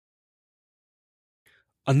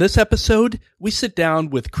On this episode, we sit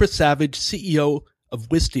down with Chris Savage, CEO of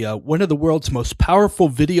Wistia, one of the world's most powerful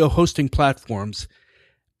video hosting platforms,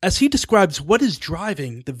 as he describes what is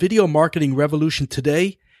driving the video marketing revolution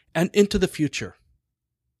today and into the future.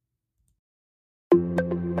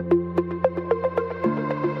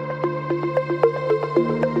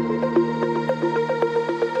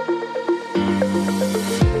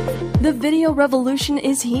 The video revolution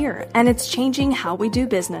is here, and it's changing how we do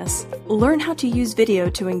business. Learn how to use video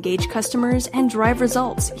to engage customers and drive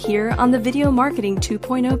results here on the Video Marketing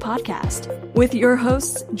 2.0 podcast with your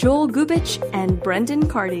hosts, Joel Gubich and Brendan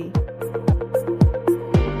Cardy.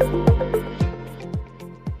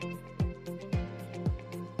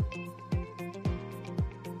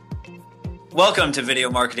 Welcome to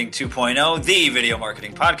Video Marketing 2.0, the video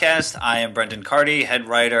marketing podcast. I am Brendan Cardy, head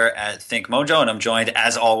writer at ThinkMojo, and I'm joined,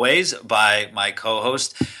 as always, by my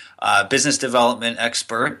co-host, business development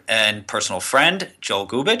expert and personal friend, Joel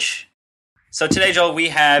Gubich. So today, Joel, we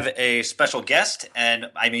have a special guest,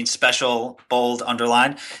 and I mean special, bold,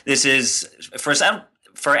 underline. This is,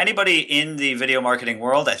 for anybody in the video marketing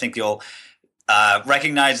world, I think you'll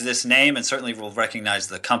recognize this name and certainly will recognize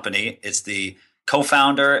the company. It's the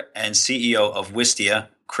co-founder and CEO of Wistia,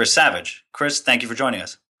 Chris Savage. Chris, thank you for joining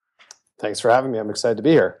us. Thanks for having me. I'm excited to be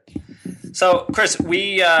here. So, Chris,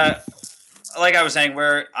 we, like I was saying,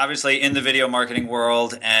 we're obviously in the video marketing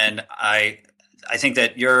world, and I think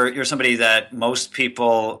that you're somebody that most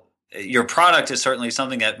people, your product is certainly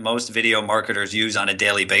something that most video marketers use on a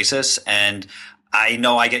daily basis, and I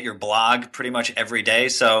know I get your blog pretty much every day,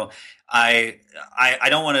 so I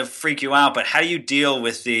don't want to freak you out, but how do you deal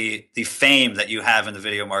with the fame that you have in the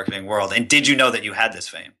video marketing world? And did you know that you had this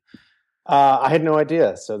fame? I had no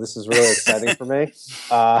idea, so this is really exciting for me.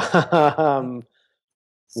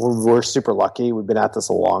 We're super lucky. We've been at this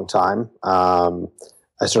a long time.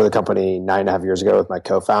 I started the company 9.5 years ago with my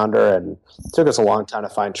co-founder, and it took us a long time to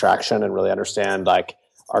find traction and really understand like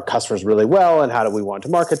our customers really well and how do we want to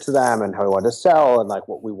market to them and how we want to sell and like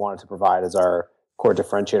what we wanted to provide as our core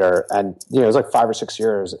differentiator. And it was like 5 or 6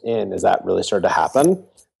 years in as that really started to happen,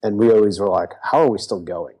 and we always were like, how are we still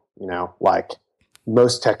going? Like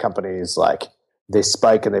most tech companies, like they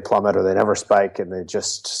spike and they plummet, or they never spike and they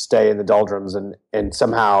just stay in the doldrums, and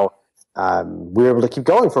somehow we were able to keep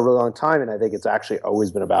going for a really long time. And I think it's actually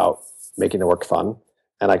always been about making the work fun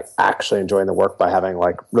and like actually enjoying the work by having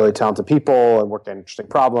like really talented people and working on interesting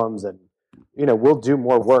problems, and we'll do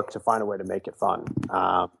more work to find a way to make it fun.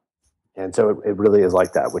 And so it really is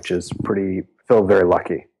like that, which is feel very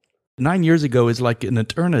lucky. 9 years ago is like an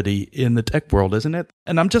eternity in the tech world, isn't it?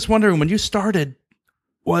 And I'm just wondering, when you started,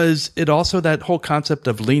 was it also that whole concept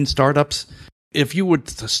of lean startups? If you were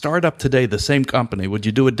to start up today, the same company, would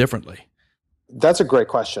you do it differently? That's a great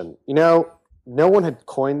question. No one had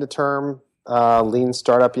coined the term lean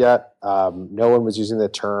startup yet. No one was using the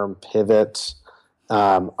term pivot.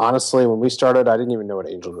 Honestly, when we started, I didn't even know what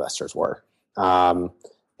angel investors were.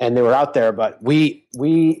 And they were out there, but it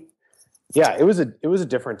was a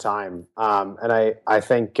different time. And I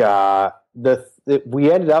think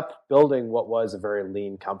we ended up building what was a very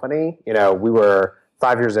lean company. We were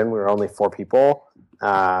 5 years in, we were only 4 people.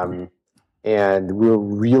 And we were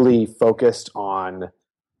really focused on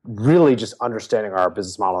really just understanding our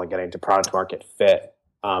business model and getting to product market fit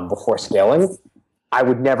before scaling. I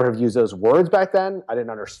would never have used those words back then. I didn't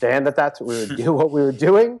understand that that's what we would do, what we were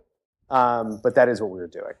doing. But that is what we were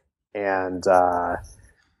doing. And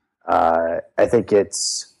I think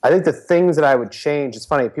the things that I would change, it's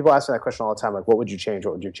funny, people ask me that question all the time, like, what would you change?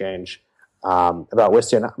 What would you change about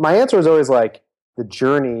Wistia? And my answer is always like, the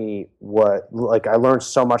journey, I learned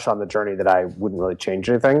so much on the journey that I wouldn't really change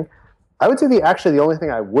anything. I would say the only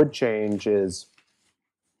thing I would change is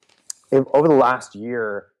over the last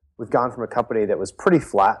year, we've gone from a company that was pretty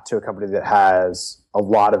flat to a company that has a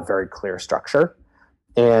lot of very clear structure.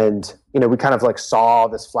 And, we kind of like saw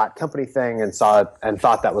this flat company thing and saw it and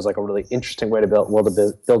thought that was like a really interesting way to build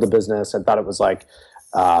a business, and thought it was like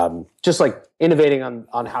just like innovating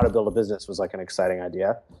on how to build a business was like an exciting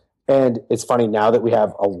idea. And it's funny, now that we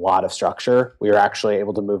have a lot of structure, we are actually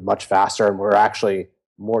able to move much faster, and we're actually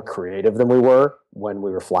more creative than we were when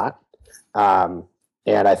we were flat. And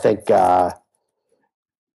I think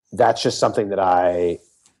that's just something that I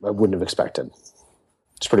wouldn't have expected.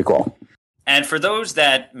 It's pretty cool. And for those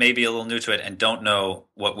that may be a little new to it and don't know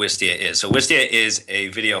what Wistia is, so Wistia is a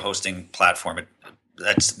video hosting platform.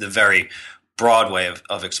 That's the very broad way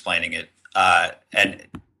of explaining it. And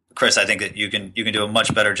Chris, I think that you can do a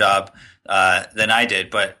much better job than I did.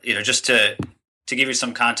 But just to give you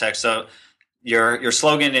some context, so your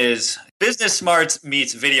slogan is business smarts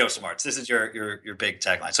meets video smarts. This is your big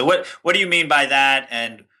tagline. So what do you mean by that?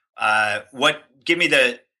 And give me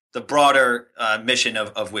the broader mission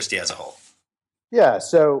of Wistia as a whole. Yeah.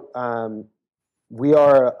 So we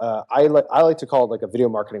are. I like to call it like a video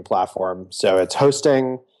marketing platform. So it's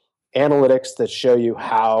hosting analytics that show you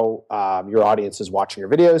how your audience is watching your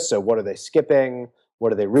videos. So what are they skipping?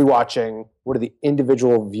 What are they rewatching? What are the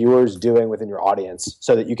individual viewers doing within your audience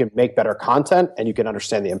so that you can make better content and you can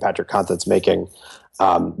understand the impact your content's making? We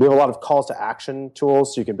have a lot of calls to action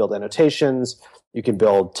tools. So you can build annotations. You can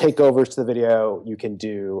build takeovers to the video. You can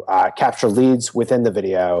do capture leads within the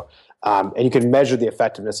video. And you can measure the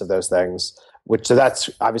effectiveness of those things. So that's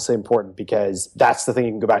obviously important because that's the thing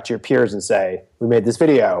you can go back to your peers and say, we made this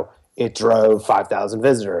video. It drove 5,000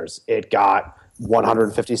 visitors. It got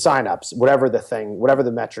 150 signups, whatever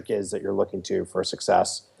the metric is that you're looking to for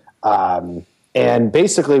success. And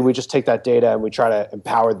basically we just take that data and we try to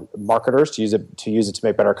empower marketers to use it to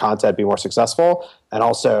make better content, be more successful, and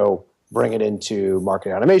also bring it into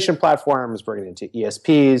marketing automation platforms, bring it into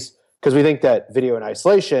ESPs, because we think that video in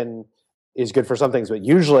isolation is good for some things, but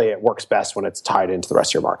usually it works best when it's tied into the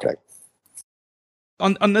rest of your marketing.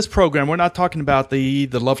 On this program, we're not talking about the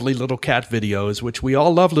lovely little cat videos, which we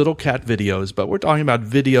all love little cat videos, but we're talking about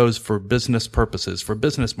videos for business purposes, for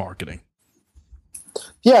business marketing.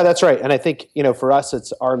 Yeah, that's right. And I think, for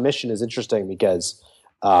us, our mission is interesting because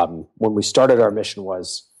when we started, our mission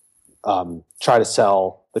was try to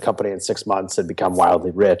sell the company in 6 months and become wildly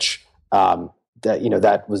rich. That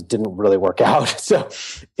didn't really work out. So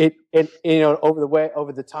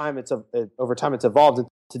over time it's evolved. And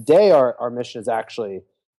today our mission is actually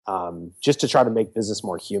just to try to make business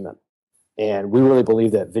more human. And we really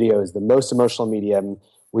believe that video is the most emotional medium.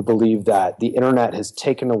 We believe that the internet has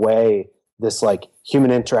taken away this like human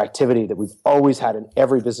interactivity that we've always had in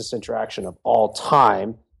every business interaction of all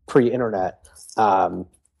time pre-internet. And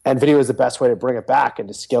video is the best way to bring it back and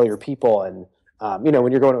to scale your people. And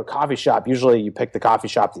when you're going to a coffee shop, usually you pick the coffee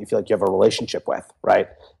shop that you feel like you have a relationship with, right?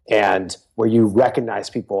 And where you recognize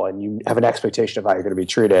people and you have an expectation of how you're going to be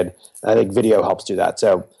treated. And I think video helps do that.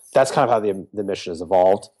 So that's kind of how the mission has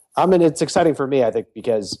evolved. And it's exciting for me, I think,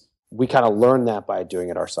 because we kind of learned that by doing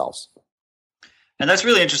it ourselves. And that's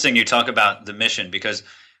really interesting you talk about the mission, because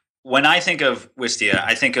when I think of Wistia,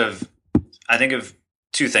 I think of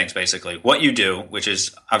two things, basically. What you do, which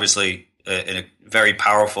is obviously a very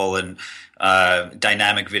powerful and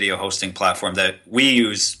dynamic video hosting platform that we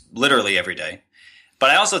use literally every day. But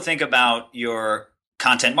I also think about your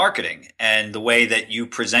content marketing and the way that you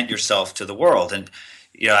present yourself to the world. And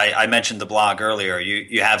I mentioned the blog earlier.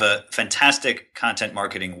 You have a fantastic content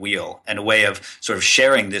marketing wheel and a way of sort of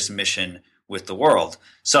sharing this mission with the world.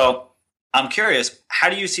 So I'm curious, how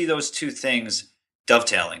do you see those two things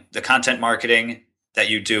dovetailing? The content marketing that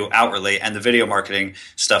you do outwardly and the video marketing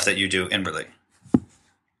stuff that you do inwardly?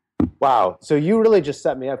 Wow. So you really just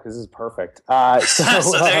set me up because this is perfect.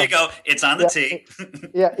 So there you go. It's on the tee.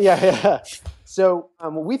 Yeah. So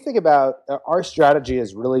when we think about our strategy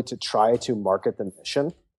is really to try to market the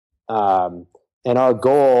mission. And our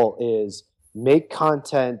goal is make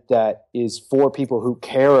content that is for people who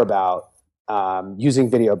care about using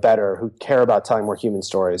video better, who care about telling more human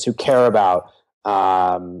stories, who care about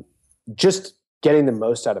just getting the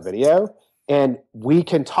most out of video. And we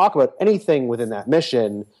can talk about anything within that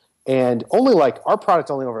mission, and our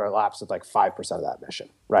product only overlaps with 5% of that mission,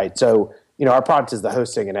 right? So, our product is the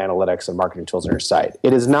hosting and analytics and marketing tools on your site.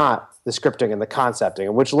 It is not the scripting and the concepting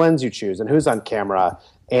and which lens you choose and who's on camera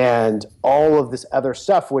and all of this other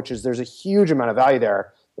stuff, there's a huge amount of value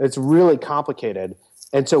there. It's really complicated.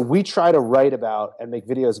 And so we try to write about and make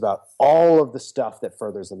videos about all of the stuff that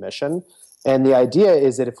furthers the mission. And the idea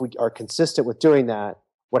is that if we are consistent with doing that,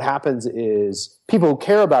 what happens is people who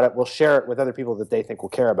care about it will share it with other people that they think will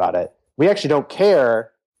care about it. We actually don't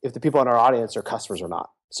care if the people in our audience are customers or not.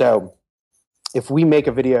 So if we make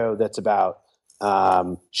a video that's about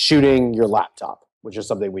shooting your laptop, which is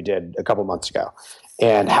something we did a couple months ago,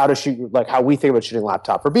 and how to shoot, how we think about shooting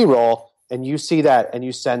laptop for B-roll, and you see that and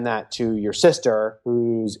you send that to your sister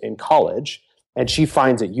who's in college, and she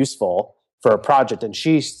finds it useful for a project, and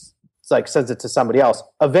she sends it to somebody else.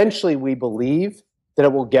 Eventually, we believe that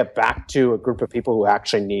it will get back to a group of people who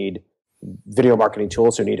actually need video marketing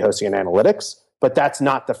tools, who need hosting and analytics. But that's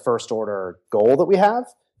not the first order goal that we have.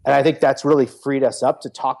 And I think that's really freed us up to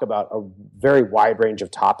talk about a very wide range of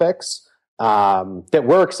topics that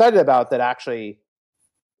we're excited about that actually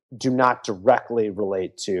do not directly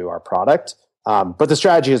relate to our product. But the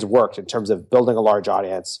strategy has worked in terms of building a large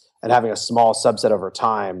audience and having a small subset over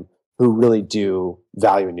time who really do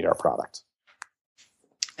value and need our product.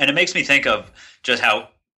 And it makes me think of just how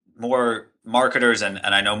more marketers and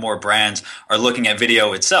I know more brands are looking at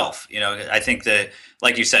video itself. I think that,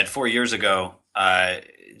 like you said, 4 years ago,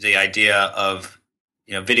 the idea of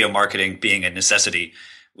video marketing being a necessity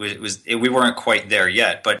we weren't quite there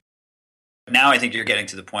yet. But now I think you're getting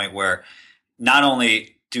to the point where not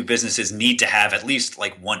only do businesses need to have at least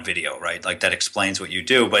like one video, right? Like that explains what you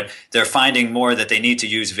do, but they're finding more that they need to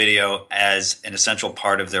use video as an essential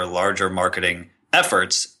part of their larger marketing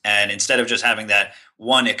efforts. And instead of just having that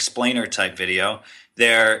one explainer type video,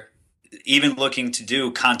 they're even looking to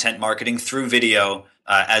do content marketing through video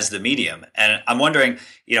as the medium. And I'm wondering,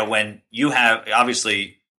 when you have,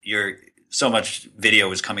 obviously so much video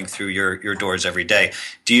is coming through your doors every day.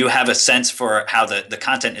 Do you have a sense for how the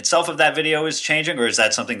content itself of that video is changing, or is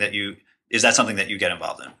that something that you get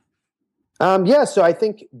involved in? Yeah, so I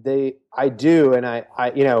think I do, and I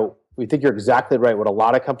we think you're exactly right. What a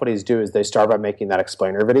lot of companies do is they start by making that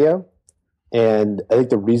explainer video, and I think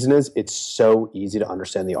the reason is it's so easy to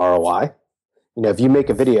understand the ROI. If you make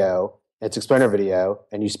a video, it's explainer video,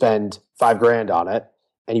 and you spend $5,000 on it,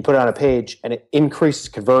 and you put it on a page and it increases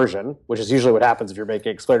conversion, which is usually what happens if you're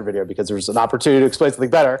making an explainer video because there's an opportunity to explain something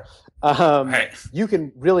better. Right. You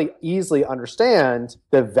can really easily understand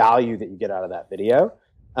the value that you get out of that video.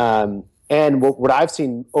 And what I've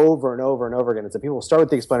seen over and over and over again is that people will start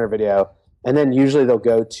with the explainer video, and then usually they'll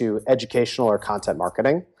go to educational or content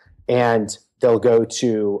marketing, and they'll go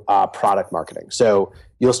to product marketing. So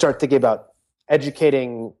you'll start thinking about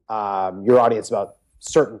educating your audience about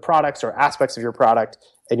certain products or aspects of your product,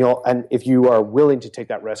 and if you are willing to take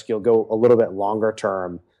that risk, you'll go a little bit longer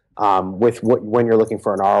term when you're looking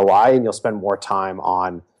for an ROI, and you'll spend more time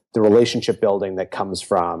on the relationship building that comes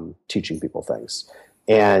from teaching people things.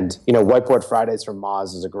 And Whiteboard Fridays from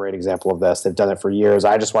Moz is a great example of this. They've done it for years.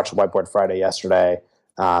 I just watched a Whiteboard Friday yesterday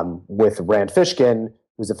with Rand Fishkin,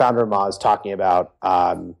 who's the founder of Moz, talking about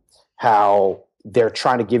how they're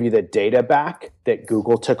trying to give you the data back that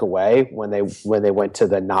Google took away when they went to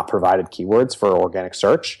the not provided keywords for organic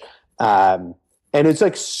search. And it's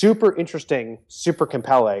like super interesting, super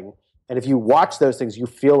compelling. And if you watch those things, you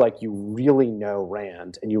feel like you really know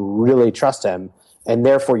Rand and you really trust him, and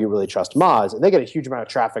therefore you really trust Moz. And they get a huge amount of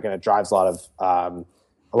traffic, and it drives a lot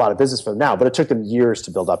of business for them now. But it took them years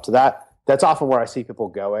to build up to that. That's often where I see people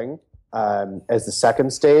going as the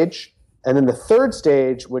second stage. And then the third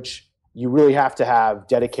stage, which you really have to have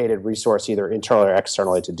dedicated resource either internally or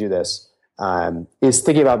externally to do this, is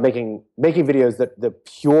thinking about making videos that the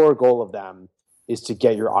pure goal of them is to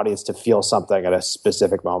get your audience to feel something at a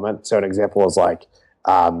specific moment. So an example is like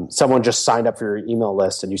someone just signed up for your email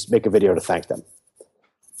list and you make a video to thank them.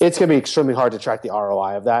 It's going to be extremely hard to track the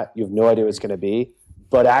ROI of that. You have no idea what it's going to be.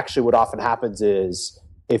 But actually what often happens is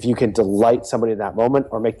if you can delight somebody in that moment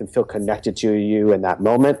or make them feel connected to you in that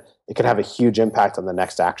moment, it can have a huge impact on the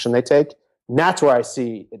next action they take. And that's where I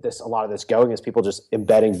see a lot of this going, is people just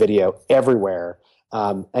embedding video everywhere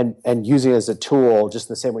and using it as a tool, just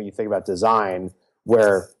in the same way you think about design,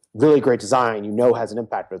 where really great design, has an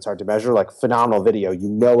impact, but it's hard to measure. Like phenomenal video,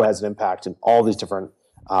 has an impact in all these different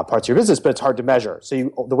parts of your business, but it's hard to measure.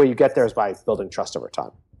 So the way you get there is by building trust over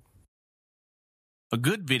time. A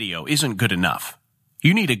good video isn't good enough.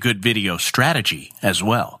 You need a good video strategy as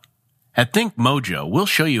well. At ThinkMojo, we'll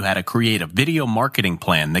show you how to create a video marketing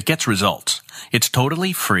plan that gets results. It's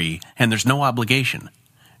totally free and there's no obligation.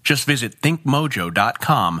 Just visit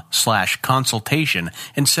thinkmojo.com/consultation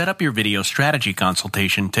and set up your video strategy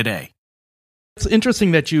consultation today. It's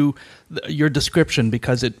interesting that your description,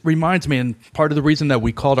 because it reminds me, and part of the reason that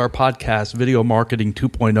we called our podcast Video Marketing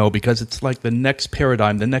 2.0, because it's like the next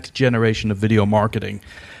paradigm, the next generation of video marketing.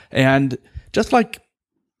 And just like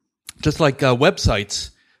websites,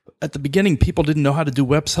 at the beginning, people didn't know how to do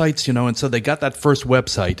websites, and so they got that first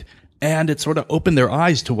website, and it sort of opened their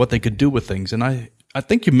eyes to what they could do with things. And I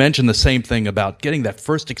think you mentioned the same thing about getting that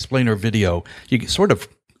first explainer video. You sort of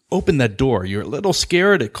open that door. You're a little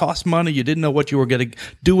scared. It cost money. You didn't know what you were going to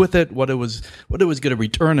do with it, what it was going to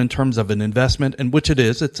return in terms of an investment, and which it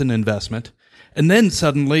is. It's an investment. And then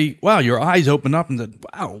suddenly, wow, your eyes open up and said,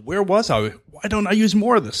 wow, where was I? Why don't I use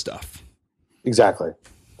more of this stuff? Exactly.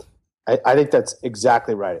 I think that's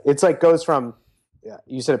exactly right. It's like goes from,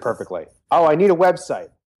 you said it perfectly. Oh, I need a website.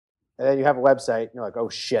 And then you have a website and you're like, oh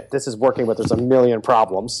shit, this is working, but there's a million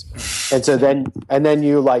problems. And so then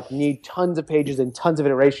you like need tons of pages and tons of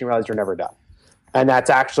iteration, you realize you're never done. And that's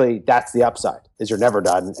the upside, is you're never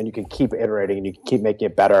done, and you can keep iterating and you can keep making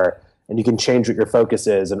it better, and you can change what your focus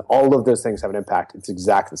is, and all of those things have an impact. It's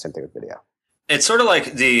exactly the same thing with video. It's sort of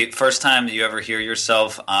like the first time that you ever hear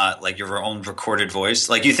yourself, like your own recorded voice.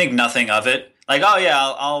 Like you think nothing of it Like, oh yeah,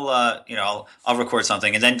 I'll record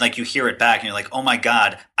something, and then like you hear it back, and you're like, oh my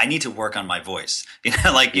god, I need to work on my voice.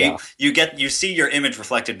 Like you see your image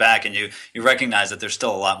reflected back, and you recognize that there's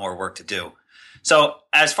still a lot more work to do. So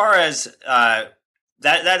as far as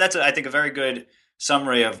that's I think a very good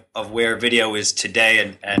summary of where video is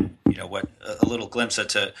today, and what a little glimpse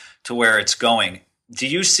to where it's going. Do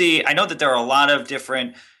you see? I know that there are a lot of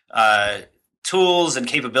different tools and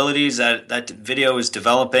capabilities that video is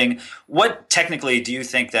developing. What technically do you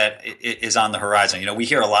think that is on the horizon? We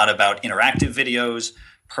hear a lot about interactive videos,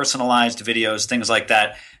 personalized videos, things like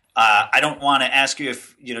that. I don't want to ask you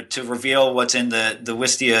if to reveal what's in the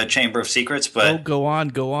Wistia Chamber of Secrets, but go on,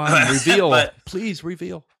 reveal, please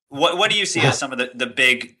reveal. What do you see as some of the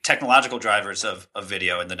big technological drivers of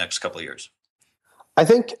video in the next couple of years? I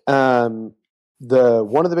think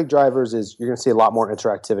one of the big drivers is you're going to see a lot more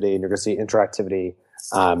interactivity, and you're going to see interactivity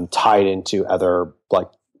tied into other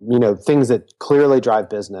things that clearly drive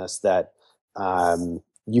business that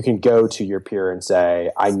you can go to your peer and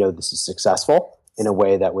say, I know this is successful, in a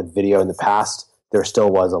way that with video in the past, there still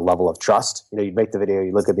was a level of trust. You'd make the video,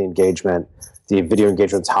 you look at the engagement, the video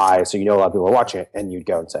engagement's high, so a lot of people are watching it, and you'd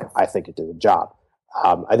go and say, I think it did the job.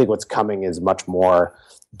 I think what's coming is much more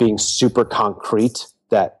being super concrete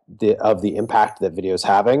of the impact that video is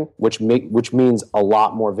having, which means a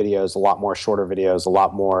lot more videos, a lot more shorter videos, a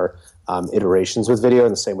lot more iterations with video,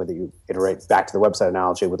 in the same way that you iterate, back to the website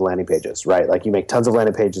analogy, with landing pages, right? Like you make tons of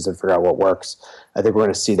landing pages and figure out what works. I think we're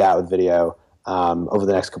going to see that with video over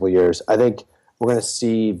the next couple of years. I think we're going to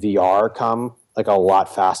see VR come like a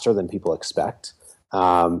lot faster than people expect.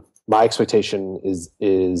 My expectation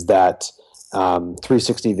is that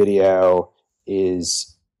 360 video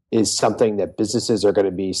is something that businesses are going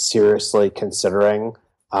to be seriously considering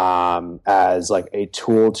as like a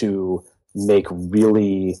tool to make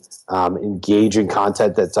really engaging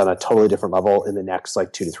content that's on a totally different level in the next 2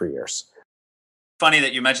 to 3 years. Funny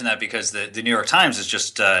that you mentioned that, because the New York Times is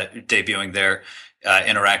just debuting their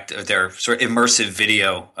their sort of immersive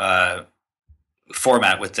video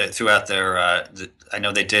format throughout their. I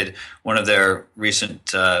know they did one of their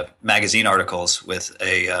recent magazine articles with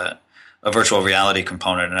a virtual reality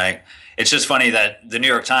component, and it's just funny that the New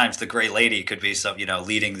York Times, the Gray Lady, could be some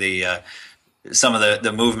leading some of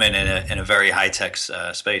the movement in a very high tech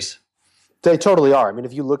space. They totally are. I mean,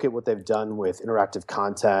 if you look at what they've done with interactive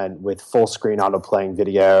content, with full screen auto playing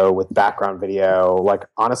video, with background video,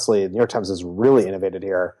 honestly, the New York Times has really innovated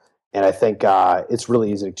here. And I think it's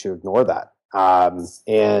really easy to ignore that.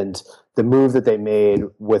 And the move that they made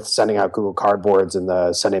with sending out Google Cardboards in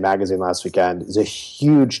the Sunday magazine last weekend is a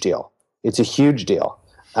huge deal. It's a huge deal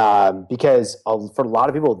because for a lot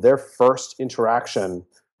of people, their first interaction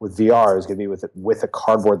with VR is going to be with a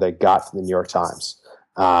cardboard they got from the New York Times.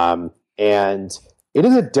 And it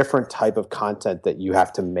is a different type of content that you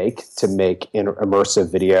have to make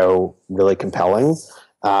immersive video really compelling.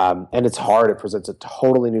 And it's hard. It presents a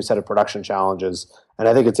totally new set of production challenges. And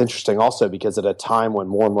I think it's interesting also because at a time when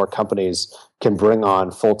more and more companies can bring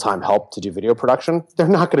on full-time help to do video production, they're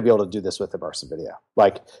not going to be able to do this with immersive video.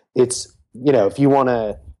 If you want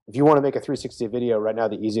to make a 360 video right now,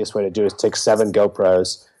 the easiest way to do it is take 7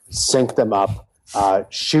 GoPros, sync them up,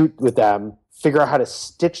 shoot with them, figure out how to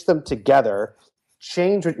stitch them together,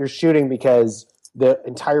 change what you're shooting because the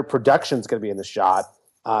entire production is going to be in the shot.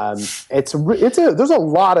 There's a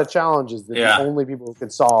lot of challenges that the only people who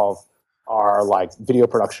can solve are video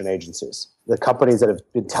production agencies, the companies that have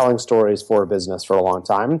been telling stories for a business for a long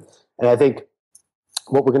time. And I think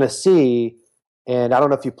what we're going to see, and I don't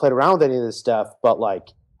know if you played around with any of this stuff, but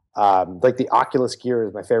the Oculus Gear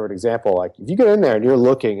is my favorite example. If you get in there and you're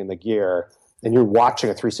looking in the gear and you're watching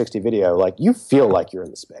a 360 video, you feel like you're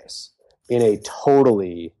in the space in a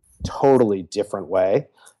totally, totally different way.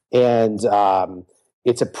 And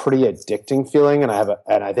it's a pretty addicting feeling. And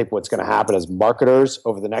I think what's going to happen is marketers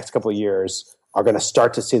over the next couple of years are going to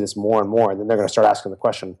start to see this more and more. And then they're going to start asking the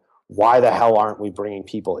question, why the hell aren't we bringing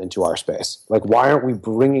people into our space? Why aren't we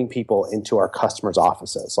bringing people into our customers'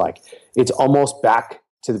 offices? It's almost back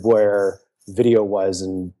to where video was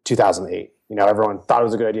in 2008. Everyone thought it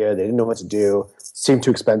was a good idea. They didn't know what to do. It seemed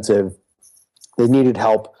too expensive. They needed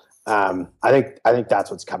help. I think that's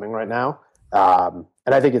what's coming right now.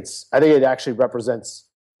 And I think it actually represents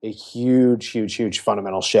a huge, huge, huge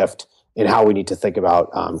fundamental shift in how we need to think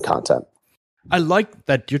about content. I like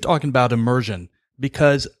that you're talking about immersion,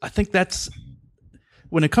 because I think that's,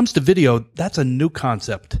 when it comes to video, that's a new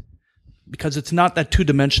concept, because it's not that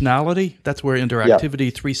two-dimensionality. That's where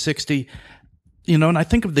interactivity, 360, and I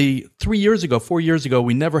think of 4 years ago,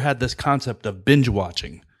 we never had this concept of binge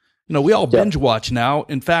watching. We all binge watch now.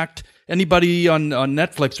 In fact, anybody on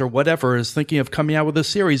Netflix or whatever is thinking of coming out with a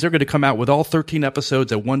series, they're going to come out with all 13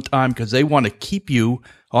 episodes at one time because they want to keep you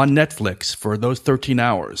on Netflix for those 13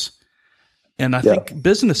 hours. And I think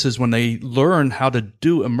businesses, when they learn how to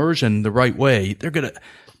do immersion the right way, they're going to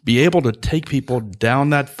be able to take people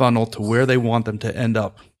down that funnel to where they want them to end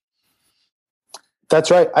up.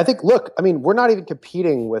 That's right. I think, look, I mean, we're not even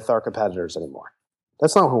competing with our competitors anymore.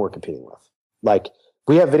 That's not who we're competing with. Like,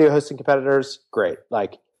 we have video hosting competitors, great.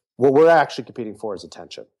 Like, what we're actually competing for is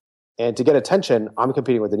attention. And to get attention, I'm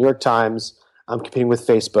competing with the New York Times, I'm competing with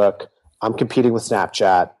Facebook, I'm competing with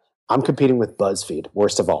Snapchat, I'm competing with BuzzFeed,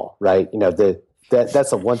 worst of all, right? You know, that's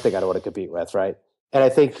the one thing I don't want to compete with, right? And I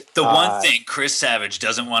think the one thing Chris Savage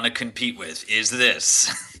doesn't want to compete with is this.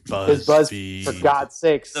 BuzzFeed. For God's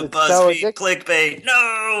sakes. The BuzzFeed clickbait.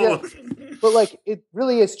 No! Yeah. But like, it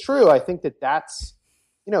really is true. I think that's,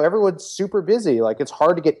 you know, everyone's super busy. Like, it's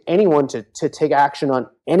hard to get anyone to take action on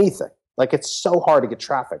anything. Like, it's so hard to get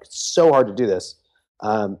traffic. It's so hard to do this.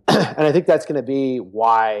 And I think that's going to be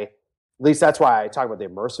why, at least that's why I talk about the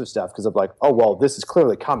immersive stuff, because I'm like, oh, well, this is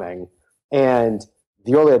clearly coming. And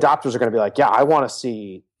the early adopters are going to be like, yeah, I want to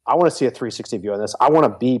see a 360 view on this. I want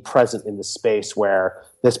to be present in the space where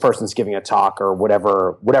this person's giving a talk or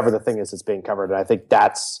whatever the thing is that's being covered. And I think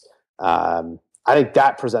that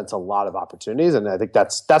presents a lot of opportunities. And I think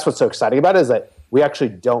that's what's so exciting about it, is that we actually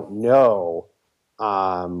don't know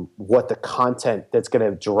what the content that's going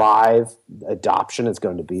to drive adoption is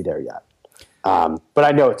going to be there yet. But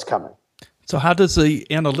I know it's coming. So how does the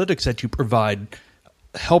analytics that you provide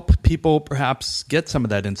help people perhaps get some of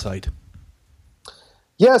that insight?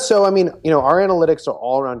 Yeah, so I mean, you know, our analytics are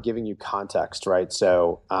all around giving you context, right?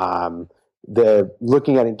 So the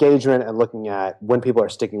looking at engagement and looking at when people are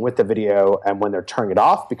sticking with the video and when they're turning it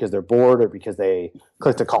off because they're bored or because they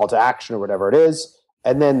clicked a call to action or whatever it is.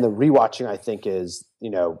 And then the rewatching, I think, is, you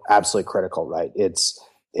know, absolutely critical, right? That's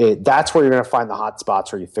where you're going to find the hot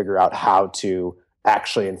spots where you figure out how to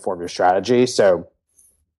actually inform your strategy. So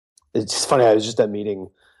it's just funny. I was just at a meeting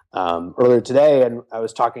earlier today, and I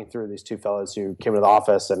was talking through these two fellows who came into the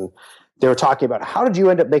office, and they were talking about, how did you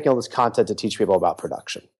end up making all this content to teach people about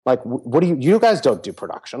production? Like, what do you guys don't do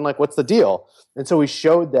production? Like, what's the deal? And so we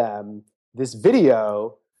showed them this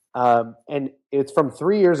video, and it's from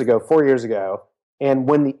 4 years ago.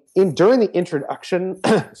 And during the introduction,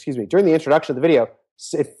 during the introduction of the video,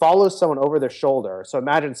 it follows someone over their shoulder. So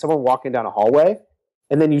imagine someone walking down a hallway,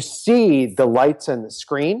 and then you see the lights and the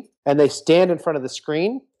screen, and they stand in front of the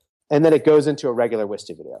screen, and then it goes into a regular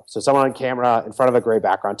Wistia video. So someone on camera in front of a gray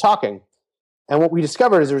background talking. And what we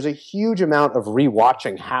discovered is there's a huge amount of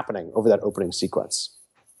rewatching happening over that opening sequence.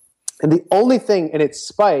 And the only thing, and it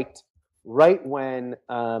spiked right when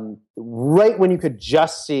you could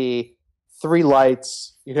just see three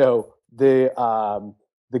lights, you know, the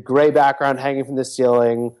gray background hanging from the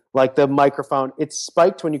ceiling, like the microphone. It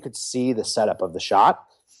spiked when you could see the setup of the shot.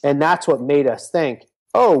 And that's what made us think,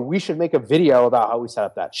 oh, we should make a video about how we set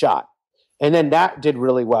up that shot. And then that did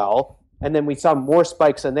really well. And then we saw more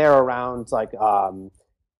spikes in there around, like, there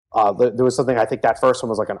was something, I think that first one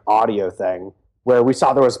was like an audio thing, where we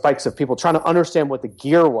saw there was spikes of people trying to understand what the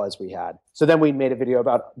gear was we had. So then we made a video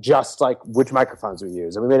about just like which microphones we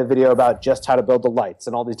use. And we made a video about just how to build the lights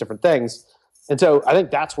and all these different things. And so I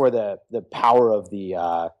think that's where the power of the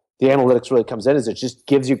analytics really comes in, is it just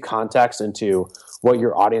gives you context into what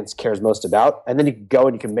your audience cares most about. And then you can go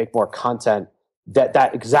and you can make more content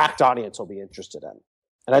that exact audience will be interested in.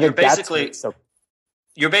 And I think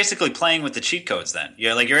you're basically playing with the cheat codes then.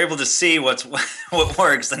 You're able to see what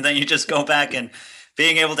works, and then you just go back, and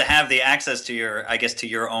being able to have the access to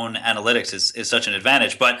your own analytics is such an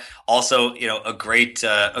advantage, but also, you know, a great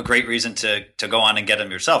reason to go on and get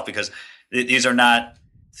them yourself, because these are not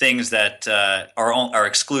things that are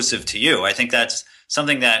exclusive to you. I think that's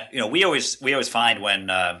something that, you know, we always find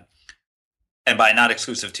when, and by not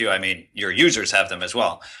exclusive to you, I mean your users have them as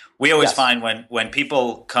well. We always find when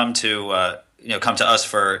people come to us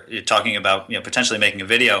for talking about, you know, potentially making a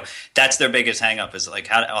video, that's their biggest hang up, is like,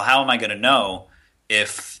 how am I going to know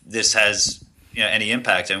if this has, you know, any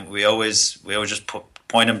impact? And we always just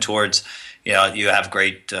point them towards, you know, you have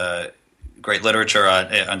great literature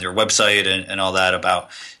on your website and all that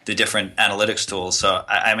about the different analytics tools. So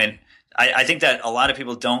I mean, I think that a lot of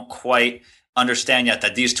people don't quite understand yet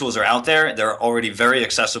that these tools are out there. They're already very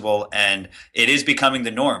accessible, and it is becoming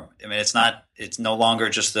the norm. I mean, it's no longer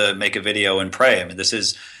just the make a video and pray. I mean, this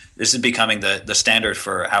is becoming the standard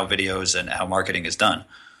for how videos and how marketing is done.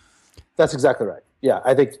 That's exactly right. Yeah,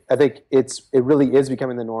 I think it really is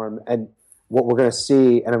becoming the norm, and what we're going to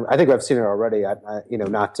see, and I think I've seen it already.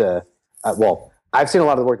 I've seen a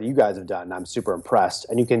lot of the work that you guys have done, and I'm super impressed.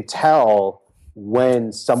 And you can tell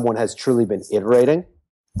when someone has truly been iterating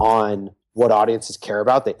on what audiences care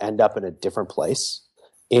about, they end up in a different place.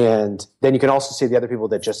 And then you can also see the other people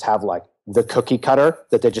that just have like the cookie cutter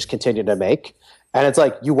that they just continue to make. And it's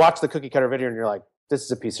like you watch the cookie cutter video and you're like, this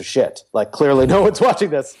is a piece of shit. Like clearly no one's watching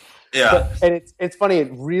this. Yeah. And it's funny. It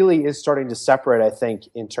really is starting to separate, I think,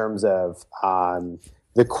 in terms of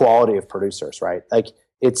the quality of producers, right? Like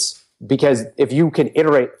it's because if you can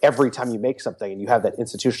iterate every time you make something and you have that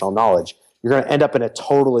institutional knowledge, you're going to end up in a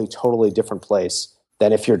totally, totally different place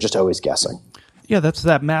than if you're just always guessing. Yeah, that's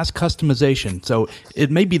that mass customization. So it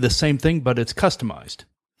may be the same thing, but it's customized.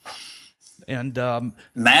 And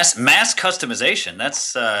mass customization.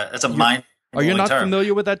 That's a mind. Are you not term.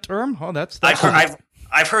 familiar with that term? Oh, that's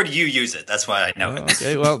I've heard you use it. That's why I know it.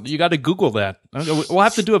 Okay, well, you got to Google that. We'll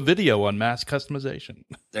have to do a video on mass customization.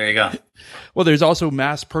 There you go. Well, there's also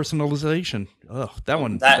mass personalization. Oh,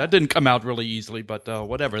 that didn't come out really easily, but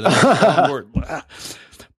whatever. That's a long word.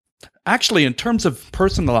 Actually, in terms of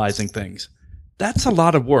personalizing things, that's a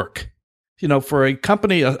lot of work. You know, for a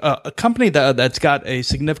company, a company that's got a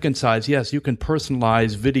significant size, yes, you can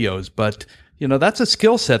personalize videos, but you know that's a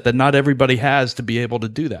skill set that not everybody has to be able to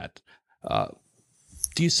do that.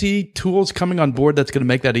 Do you see tools coming on board that's going to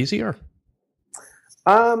make that easier?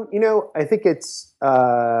 I think it's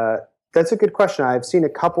that's a good question. I've seen a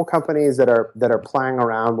couple companies that are playing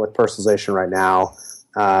around with personalization right now.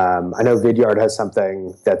 I know Vidyard has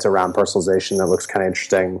something that's around personalization that looks kind of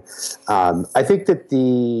interesting. I think that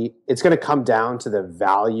it's going to come down to the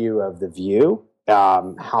value of the view,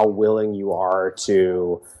 how willing you are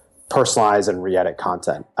to personalize and re-edit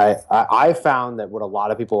content. I found that what a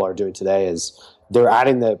lot of people are doing today is they're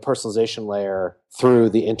adding the personalization layer through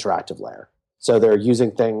the interactive layer. So they're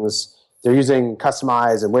using Kustomize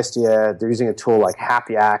and Wistia. They're using a tool like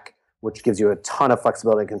HappyAck, which gives you a ton of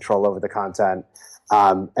flexibility and control over the content.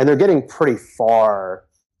 And they're getting pretty far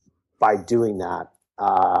by doing that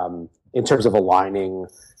in terms of aligning,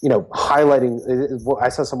 highlighting. I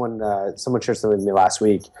saw someone shared something with me last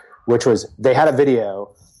week, which was they had a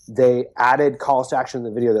video. They added calls to action in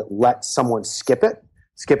the video that let someone skip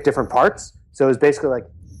different parts. So it was basically like,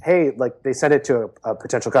 hey, like they sent it to a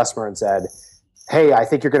potential customer and said, hey, I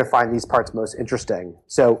think you're going to find these parts most interesting.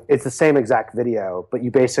 So it's the same exact video, but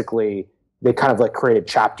they kind of like created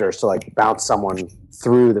chapters to like bounce someone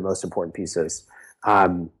through the most important pieces.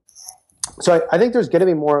 So I think there's going to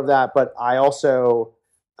be more of that, but I also,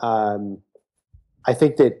 I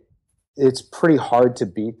think that it's pretty hard to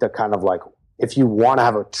beat the kind of like, if you want to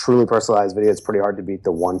have a truly personalized video, it's pretty hard to beat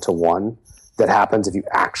the one-to-one that happens if you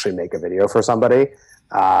actually make a video for somebody.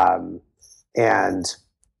 My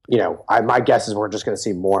guess is we're just going to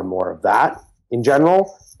see more and more of that in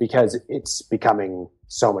general because it's becoming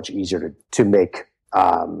so much easier to make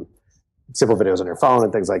simple videos on your phone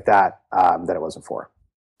and things like that than it was before.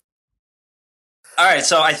 All right,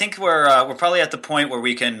 so I think we're probably at the point where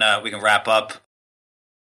we can wrap up.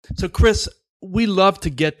 So, Chris, we love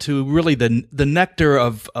to get to really the nectar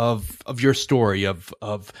of your story,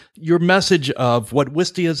 of your message of what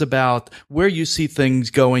Wistia is about, where you see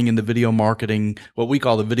things going in the video marketing, what we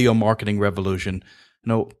call the video marketing revolution.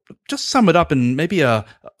 Just sum it up in maybe a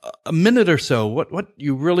minute or so. What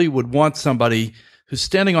you really would want somebody who's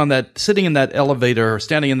sitting in that elevator or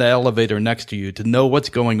standing in the elevator next to you to know what's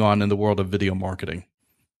going on in the world of video marketing.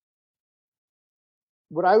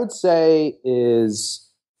 What I would say is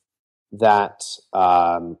that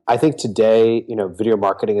I think today, video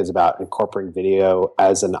marketing is about incorporating video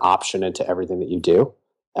as an option into everything that you do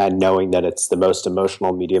and knowing that it's the most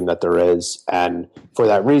emotional medium that there is. And for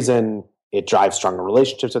that reason, it drives stronger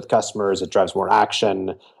relationships with customers, it drives more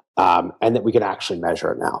action, and that we can actually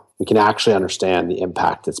measure it now. We can actually understand the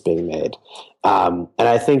impact that's being made. And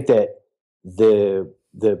I think that the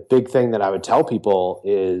big thing that I would tell people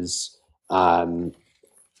is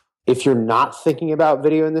if you're not thinking about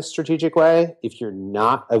video in this strategic way, if you're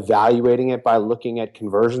not evaluating it by looking at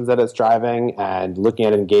conversions that it's driving and looking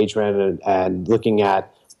at engagement and looking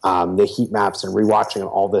at the heat maps and rewatching and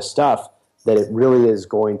all this stuff, that it really is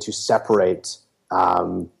going to separate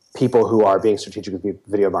people who are being strategic with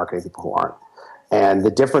video marketing, people who aren't. And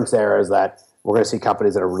the difference there is that we're going to see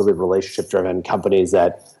companies that are really relationship-driven, companies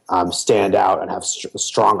that stand out and have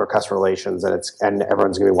stronger customer relations, and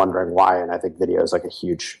everyone's going to be wondering why. And I think video is like a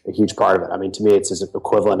huge part of it. I mean, to me, it's as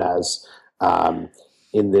equivalent as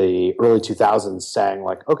in the early 2000s saying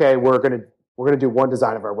like, okay, we're going to do one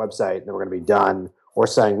design of our website and then we're going to be done, or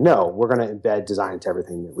saying no, we're going to embed design into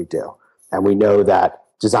everything that we do, and we know that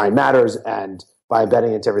design matters, and by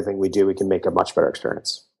embedding into everything we do, we can make a much better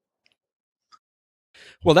experience.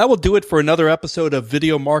 Well, that will do it for another episode of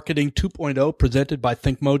Video Marketing 2.0 presented by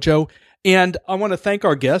ThinkMojo. And I want to thank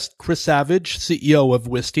our guest, Chris Savage, CEO of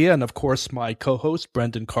Wistia, and of course, my co-host,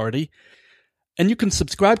 Brendan Carty. And you can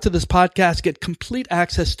subscribe to this podcast, get complete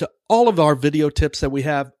access to all of our video tips that we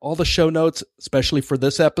have, all the show notes, especially for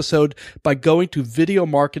this episode, by going to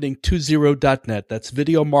videomarketing20.net. That's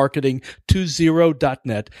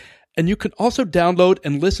videomarketing20.net. And you can also download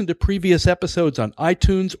and listen to previous episodes on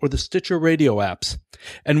iTunes or the Stitcher radio apps.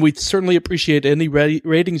 And we'd certainly appreciate any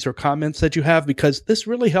ratings or comments that you have, because this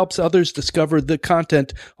really helps others discover the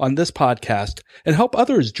content on this podcast and help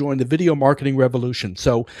others join the video marketing revolution.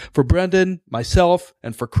 So for Brendan, myself,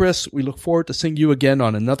 and for Chris, we look forward to seeing you again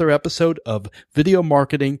on another episode of Video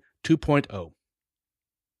Marketing 2.0.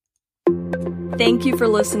 Thank you for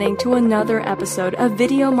listening to another episode of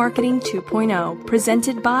Video Marketing 2.0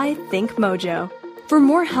 presented by ThinkMojo. For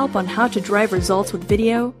more help on how to drive results with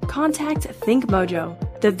video, contact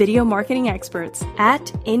ThinkMojo, the video marketing experts,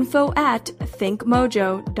 at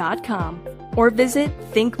info@thinkmojo.com or visit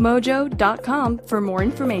thinkmojo.com for more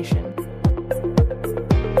information.